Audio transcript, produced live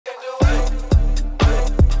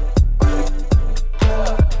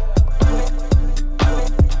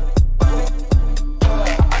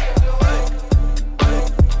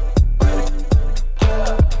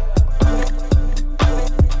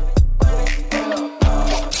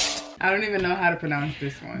don't even know how to pronounce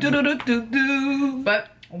this one. DDUDU. But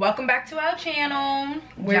welcome back to our channel.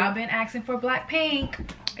 Y'all been asking for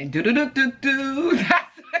Blackpink. And DDUDU.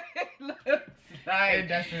 That's what it looks like. It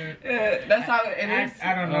doesn't. That's how it is.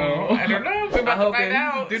 I don't know. I don't know. We're about to find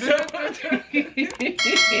out.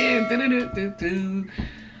 DDUDU.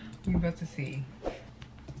 We're about to see.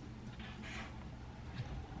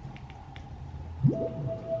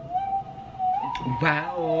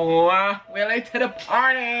 Wow, we're late to the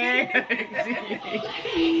party.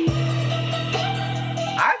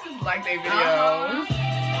 I just like their videos.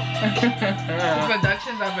 The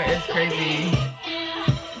productions of it is crazy.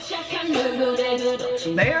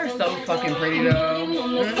 They are so fucking pretty though.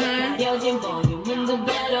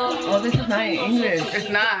 Oh, this is not in English. It's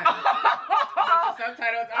not.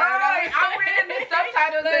 Subtitles are. Alright, I'm reading the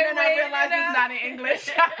subtitles and then I realize it's not in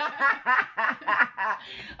English.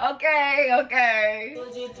 Okay.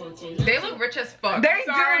 They look rich as fuck. They I'm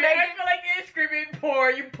sorry. do. They I feel like they're screaming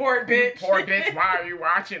poor. You poor bitch. Poor bitch, why are you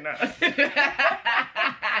watching us?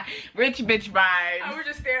 Rich bitch vibes. I was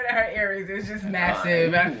just staring at her earrings. It's just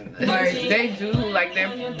massive. Like they do, like their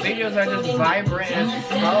videos are just vibrant as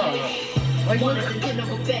fuck. Like look.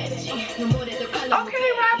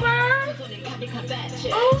 Okay, rapper.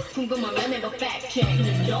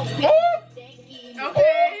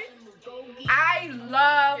 Okay. I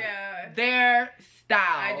love their style.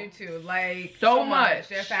 I do too. Like so much.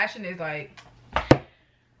 Their fashion is like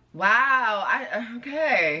wow.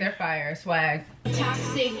 Okay. They're fire. Swag. I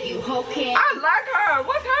like her.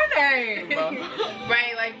 What's her name?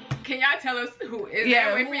 Right, like can y'all tell us who is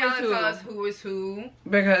Yeah, wait for y'all to who? tell us who is who.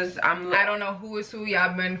 Because I don't know who is who.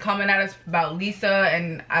 Y'all been coming at us about Lisa,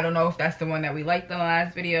 and I don't know if that's the one that we liked in the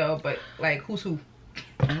last video, but like who's who?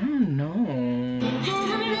 I don't know.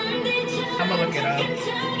 I'm gonna look it up.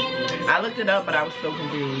 I looked it up, but I was so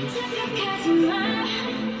confused.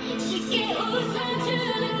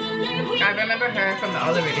 I remember her from the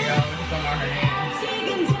other video. I just don't know her name.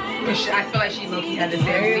 But I feel like she low-key had the same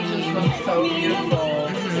They just look so beautiful.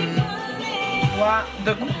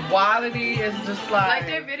 The quality is just like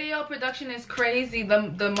their video production is crazy.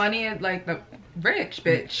 The money is like the rich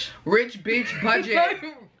bitch budget.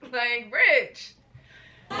 Like rich.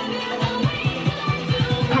 Come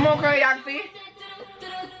on, choreography.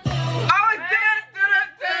 Oh, it's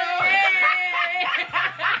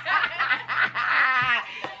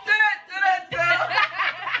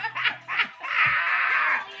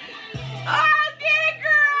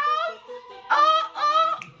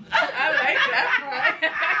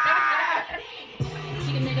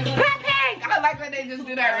they just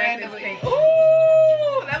do that randomly.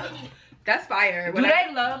 Ooh, that's fire. Do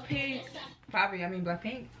they love pink? Probably. I mean,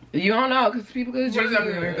 Blackpink. You don't know, because people could just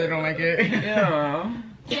if they don't like it. Yeah.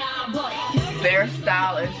 Their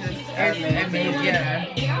style is just amazing. Yeah.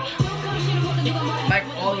 Like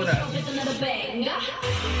all of them.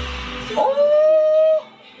 Oh.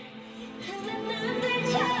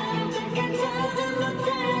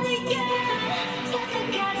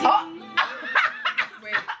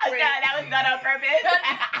 That was done on purpose.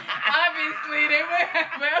 Obviously, they were.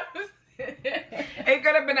 It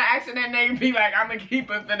could have been an accident. They'd be like, I'm gonna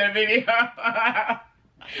keep us in the video.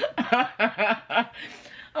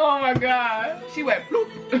 Oh my god. She went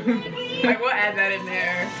bloop. Like, we'll add that in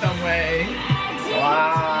there some way.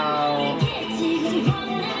 Wow.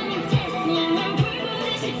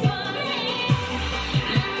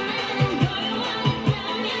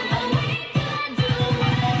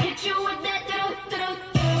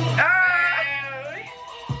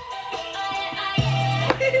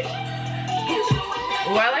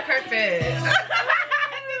 Oh, I like her fit.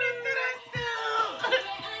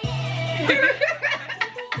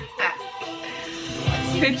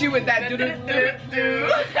 Hit you with that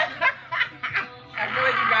do-do-do-do. I feel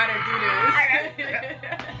like you gotta do this.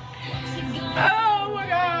 Oh my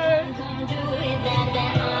god.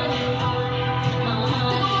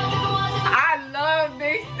 I love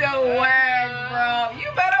this so well, bro.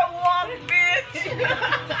 You better walk, bitch.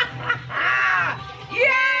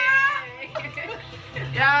 Yeah.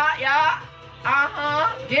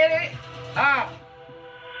 Get it.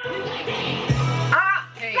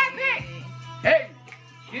 Hey. Blackpink. Hey.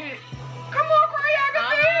 Get it. Come on,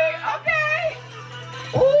 choreography. Okay.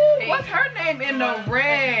 Ooh, what's her name in the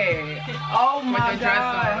red? Oh my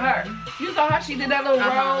god. Her. You saw how she did that little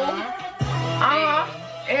roll?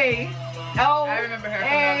 Hey. Oh. I remember her.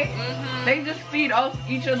 Hey. They just feed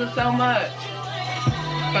each other so much.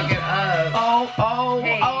 Fucking up.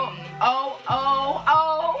 Hey.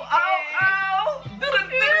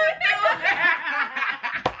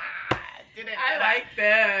 I like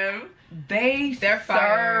them. They're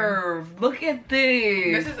fire. Look at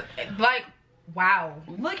this. This is like, wow.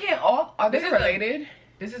 Look at all. Are they related?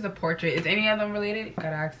 This is a portrait. Is any of them related? Gotta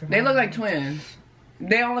ask them. They look like twins.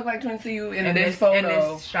 They don't look like twins to you in this photo. In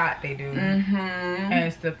this shot, they do. And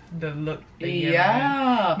it's the look.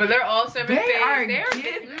 Yeah. But they're all seven They phase. are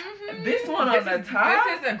This one on the top.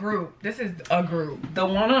 This is a group. This is a group. The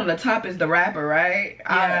one on the top is the rapper, right?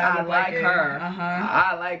 Yeah, I like her.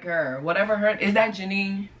 I like her. Whatever her is that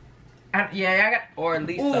Janine? I got or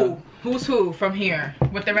Lisa. Ooh, who's who from here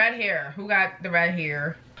with the red hair? Who got the red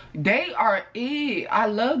hair? They are it. I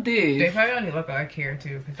love this. They probably only look like here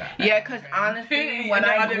too. Cause honestly, when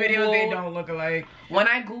I other videos they don't look alike. When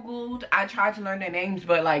I googled, I tried to learn their names,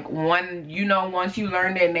 but like once you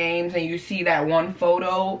learn their names and you see that one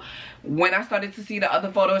photo, when I started to see the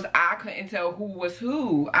other photos, I couldn't tell who was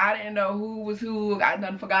who. I didn't know who was who. I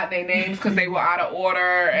done forgot their names because they were out of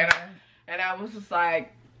order, and I was just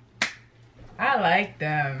like, I like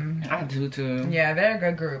them. I do too. Yeah, they're a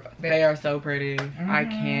good group. They are so pretty. I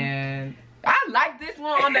can't. I like this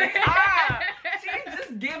one on the top. She's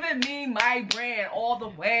just giving me my brand all the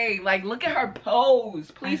way. Like, look at her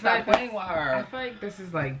pose. Please stop playing with her. I feel like this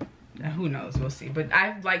is like, who knows? We'll see. But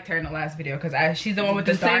I liked her in the last video because she's the one with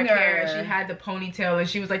the dark hair. She had the ponytail and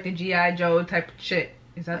she was like the G.I. Joe type of shit.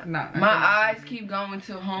 Is that not? My eyes keep going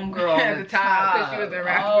to homegirl at the top because she was a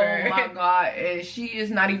rapper. Oh my god, and she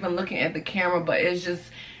is not even looking at the camera, but it's just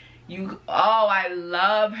you. Oh, I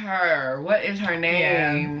love her. What is her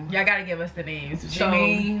name? Y'all gotta give us the names.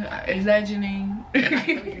 Janine. Is that Janine?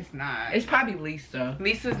 It's not. It's probably Lisa.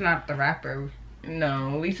 Lisa's not the rapper.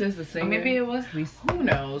 No, Lisa's the singer. Or maybe it was Lisa. Who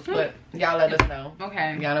knows? But y'all let us know.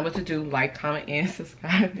 Okay. Y'all know what to do. Like, comment, and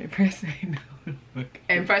subscribe, and press that bell.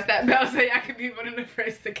 And press that bell so y'all can be one of the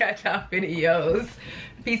first to catch our videos.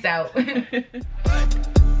 Peace out.